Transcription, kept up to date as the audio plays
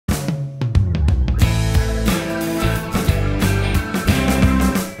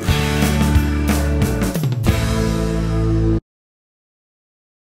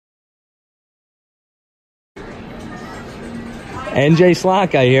NJ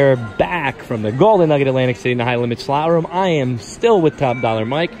Slot Guy here, back from the Golden Nugget Atlantic City in the High Limit Slot Room. I am still with Top Dollar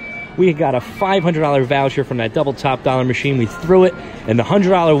Mike. We got a $500 voucher from that double Top Dollar machine. We threw it in the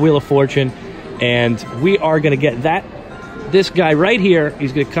 $100 Wheel of Fortune, and we are going to get this guy right here.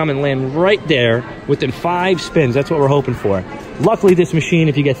 He's going to come and land right there within 5 spins. That's what we're hoping for. Luckily, this machine,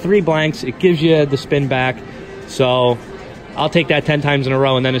 if you get 3 blanks, it gives you the spin back. So I'll take that 10 times in a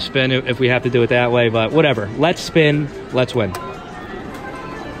row and then a spin if we have to do it that way, but whatever. Let's spin, let's win.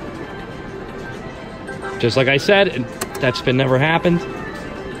 Just like I said, that spin never happened.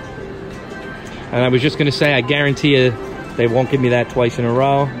 And I was just going to say, I guarantee you they won't give me that twice in a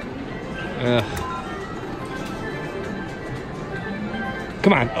row.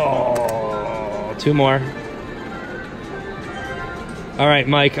 Come on. Oh, 2 more. All right,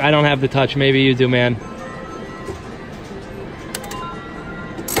 Mike, I don't have the touch. Maybe you do, man.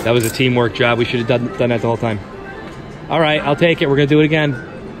 That was a teamwork job. We should have done that the whole time. All right, I'll take it. We're going to do it again.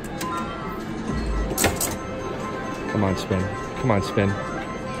 Come on, spin. Come on, spin.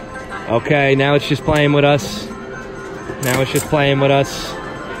 Okay, now it's just playing with us. Now it's just playing with us.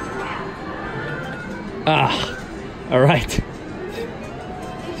 All right.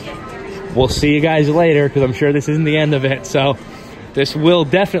 We'll see you guys later, because I'm sure this isn't the end of it. So this will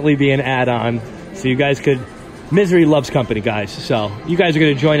definitely be an add-on. So you guys could... Misery loves company, guys. So you guys are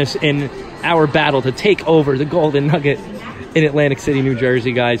going to join us in our battle to take over the Golden Nugget in Atlantic City, New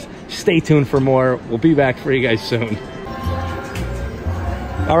Jersey, guys. Stay tuned for more. We'll be back for you guys soon.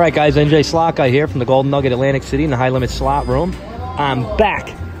 All right, guys, NJ Slot Guy here from the Golden Nugget Atlantic City in the High Limit Slot Room. I'm back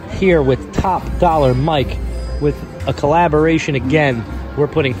here with Top Dollar Mike with a collaboration again. We're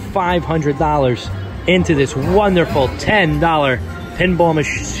putting $500 into this wonderful $10 pinball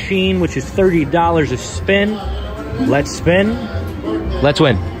machine, which is $30 a spin. Let's spin. Let's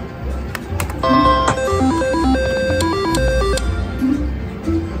win.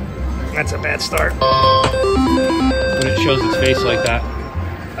 That's a bad start. When it shows its face like that.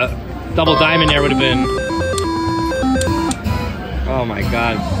 Double diamond there would have been... Oh my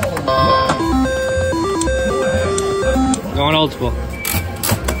God. Going old school.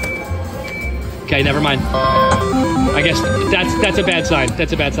 Okay, never mind. I guess that's a bad sign.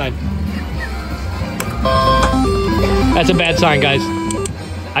 That's a bad sign. That's a bad sign, guys.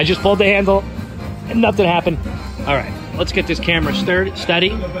 I just pulled the handle and nothing happened. All right, let's get this camera steady.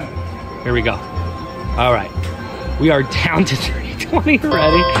 Here we go. All right, we are down to 320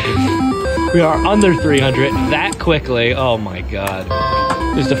 already. We are under 300 that quickly. Oh my God.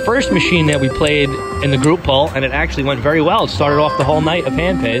 This is the first machine that we played in the group poll, and it actually went very well. It started off the whole night of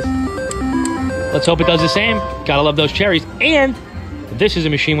hand pays. Let's hope it does the same. Gotta love those cherries. And this is a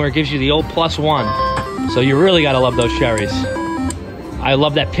machine where it gives you the old +1. So you really gotta love those cherries. I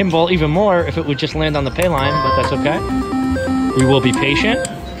love that pinball even more if it would just land on the pay line, but that's okay. We will be patient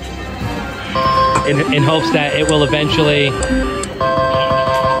in hopes that it will eventually...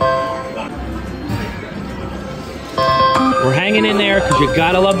 We're hanging in there because you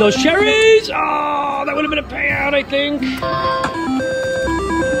gotta love those cherries. Oh, that would have been a payout, I think.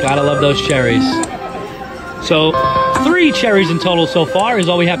 Gotta love those cherries. So 3 cherries in total so far is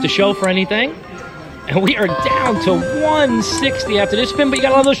all we have to show for anything. And we are down to 160 after this spin, but you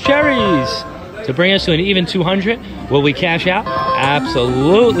gotta love those cherries. To bring us to an even 200. Will we cash out?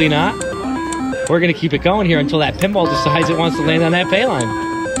 Absolutely not. We're gonna keep it going here until that pinball decides it wants to land on that pay line.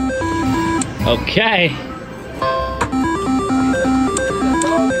 Okay.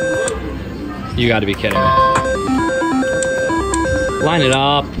 You gotta be kidding me. Line it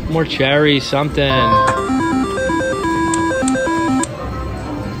up. More cherries, something.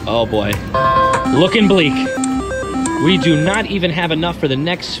 Oh boy. Looking bleak. We do not even have enough for the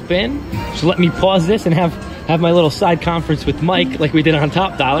next spin. So let me pause this and have my little side conference with Mike like we did on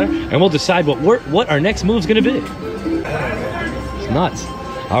Top Dollar, and we'll decide what our next move's gonna be. It's nuts.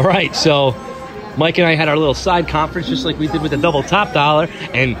 All right, so Mike and I had our little side conference just like we did with the double Top Dollar,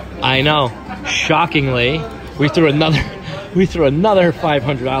 and I know, shockingly, we threw another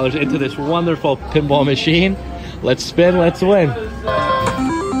 $500 into this wonderful pinball machine. Let's spin, let's win.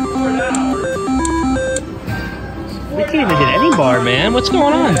 We can't even hit any bar, man. What's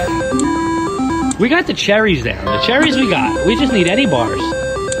going on? We got the cherries down. The cherries we got. We just need any bars.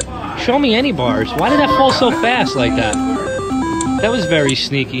 Show me any bars. Why did that fall so fast like that? That was very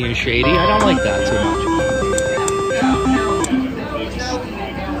sneaky and shady. I don't like that too much.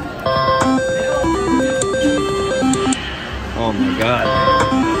 Oh my God.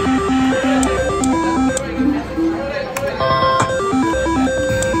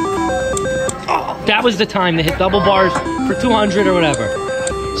 Oh, that was the time to hit double bars for 200 or whatever.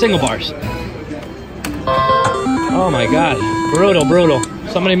 Single bars. Oh my God. Brutal, brutal.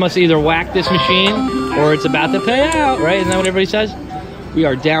 Somebody must either whack this machine or it's about to pay out, right? Isn't that what everybody says? We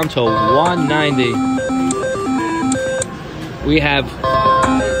are down to 190. We have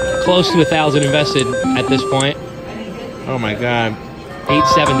close to 1,000 invested at this point. Oh my God.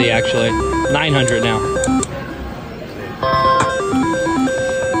 870 actually. 900 now.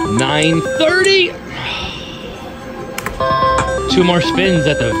 930. 2 more spins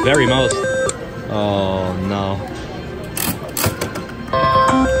at the very most. Oh no.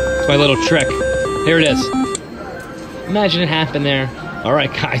 It's my little trick. Here it is. Imagine it happened there. All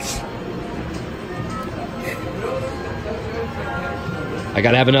right, guys. I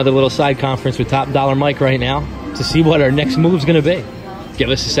gotta have another little side conference with Top Dollar Mike right now to see what our next move's gonna be. Give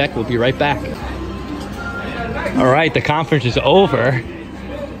us a sec, we'll be right back. All right, the conference is over.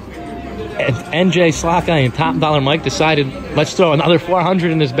 And NJ Slock Guy and Top Dollar Mike decided, let's throw another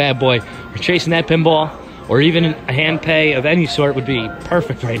 400 in this bad boy. We're chasing that pinball, or even a hand pay of any sort would be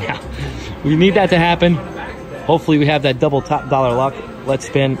perfect right now. We need that to happen. Hopefully we have that double top dollar luck. Let's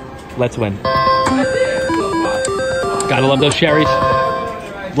spin, let's win. Gotta love those cherries.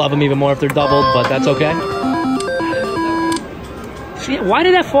 Love them even more if they're doubled, but that's okay. See, why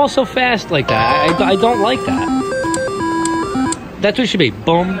did that fall so fast like that? I don't like that. That's what it should be.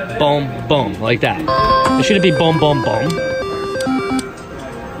 Boom, boom, boom. Like that. It shouldn't be boom, boom, boom.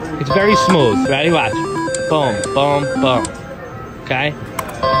 It's very smooth. Ready? Watch. Boom, boom, boom. Okay?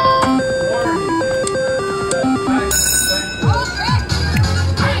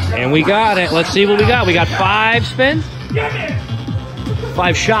 And we got it. Let's see what we got. We got 5 spins.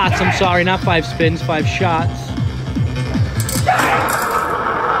 5 shots. I'm sorry, not 5 spins. 5 shots.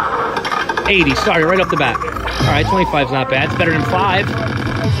 80. Started right off the bat. All right, 25's not bad. It's better than 5.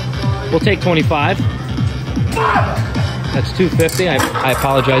 We'll take 25. That's 250. I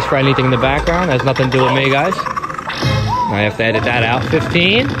apologize for anything in the background. That has nothing to do with me, guys. I have to edit that out.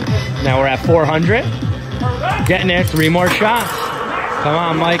 15. Now we're at 400. Getting there. 3 more shots. Come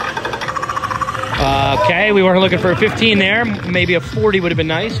on, Mike. Okay, we weren't looking for a 15 there. Maybe a 40 would have been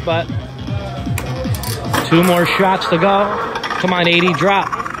nice, but 2 more shots to go. Come on, 80. Drop.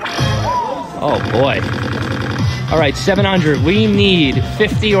 Oh, boy. All right, 700. We need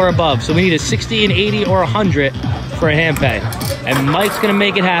 50 or above. So we need a 60, an 80, or 100 for a hand pay. And Mike's going to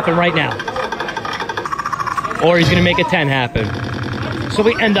make it happen right now. Or he's going to make a 10 happen. So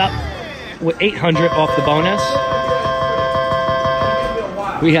we end up with 800 off the bonus.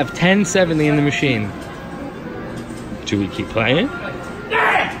 We have 1070 in the machine. Do we keep playing?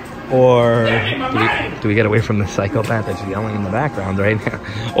 Or do we get away from the psychopath that's yelling in the background right now?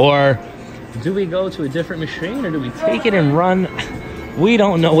 Or do we go to a different machine, or do we take it and run? We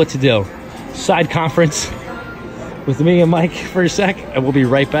don't know what to do. Side conference with me and Mike for a sec, and we'll be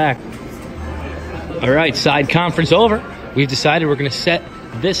right back. All right, side conference over. We've decided we're going to set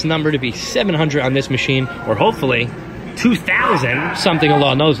this number to be 700 on this machine, or hopefully 2,000, something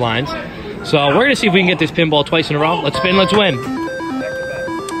along those lines. So we're going to see if we can get this pinball twice in a row. Let's spin, let's win.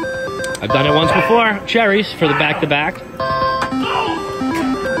 I've done it once before. Cherries for the back-to-back.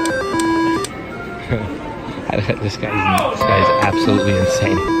 This guy's absolutely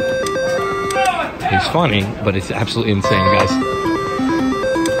insane. He's funny, but it's absolutely insane, guys.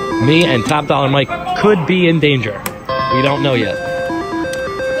 Me and Top Dollar Mike could be in danger. We don't know yet.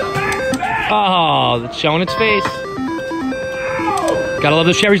 Oh, it's showing its face. Gotta love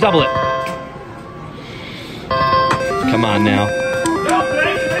those cherries, double it. Come on now.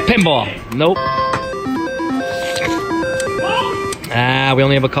 Pinball. Nope. Ah, we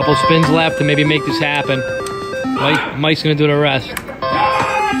only have a couple spins left to maybe make this happen. Mike's gonna do the rest.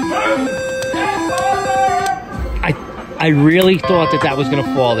 I really thought that was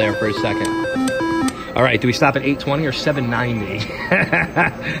gonna fall there for a second. All right, do we stop at 820 or 790?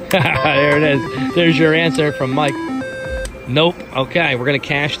 There it is. There's your answer from Mike. Nope. Okay, we're gonna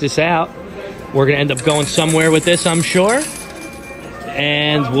cash this out. We're gonna end up going somewhere with this, I'm sure.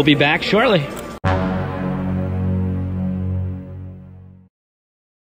 And we'll be back shortly.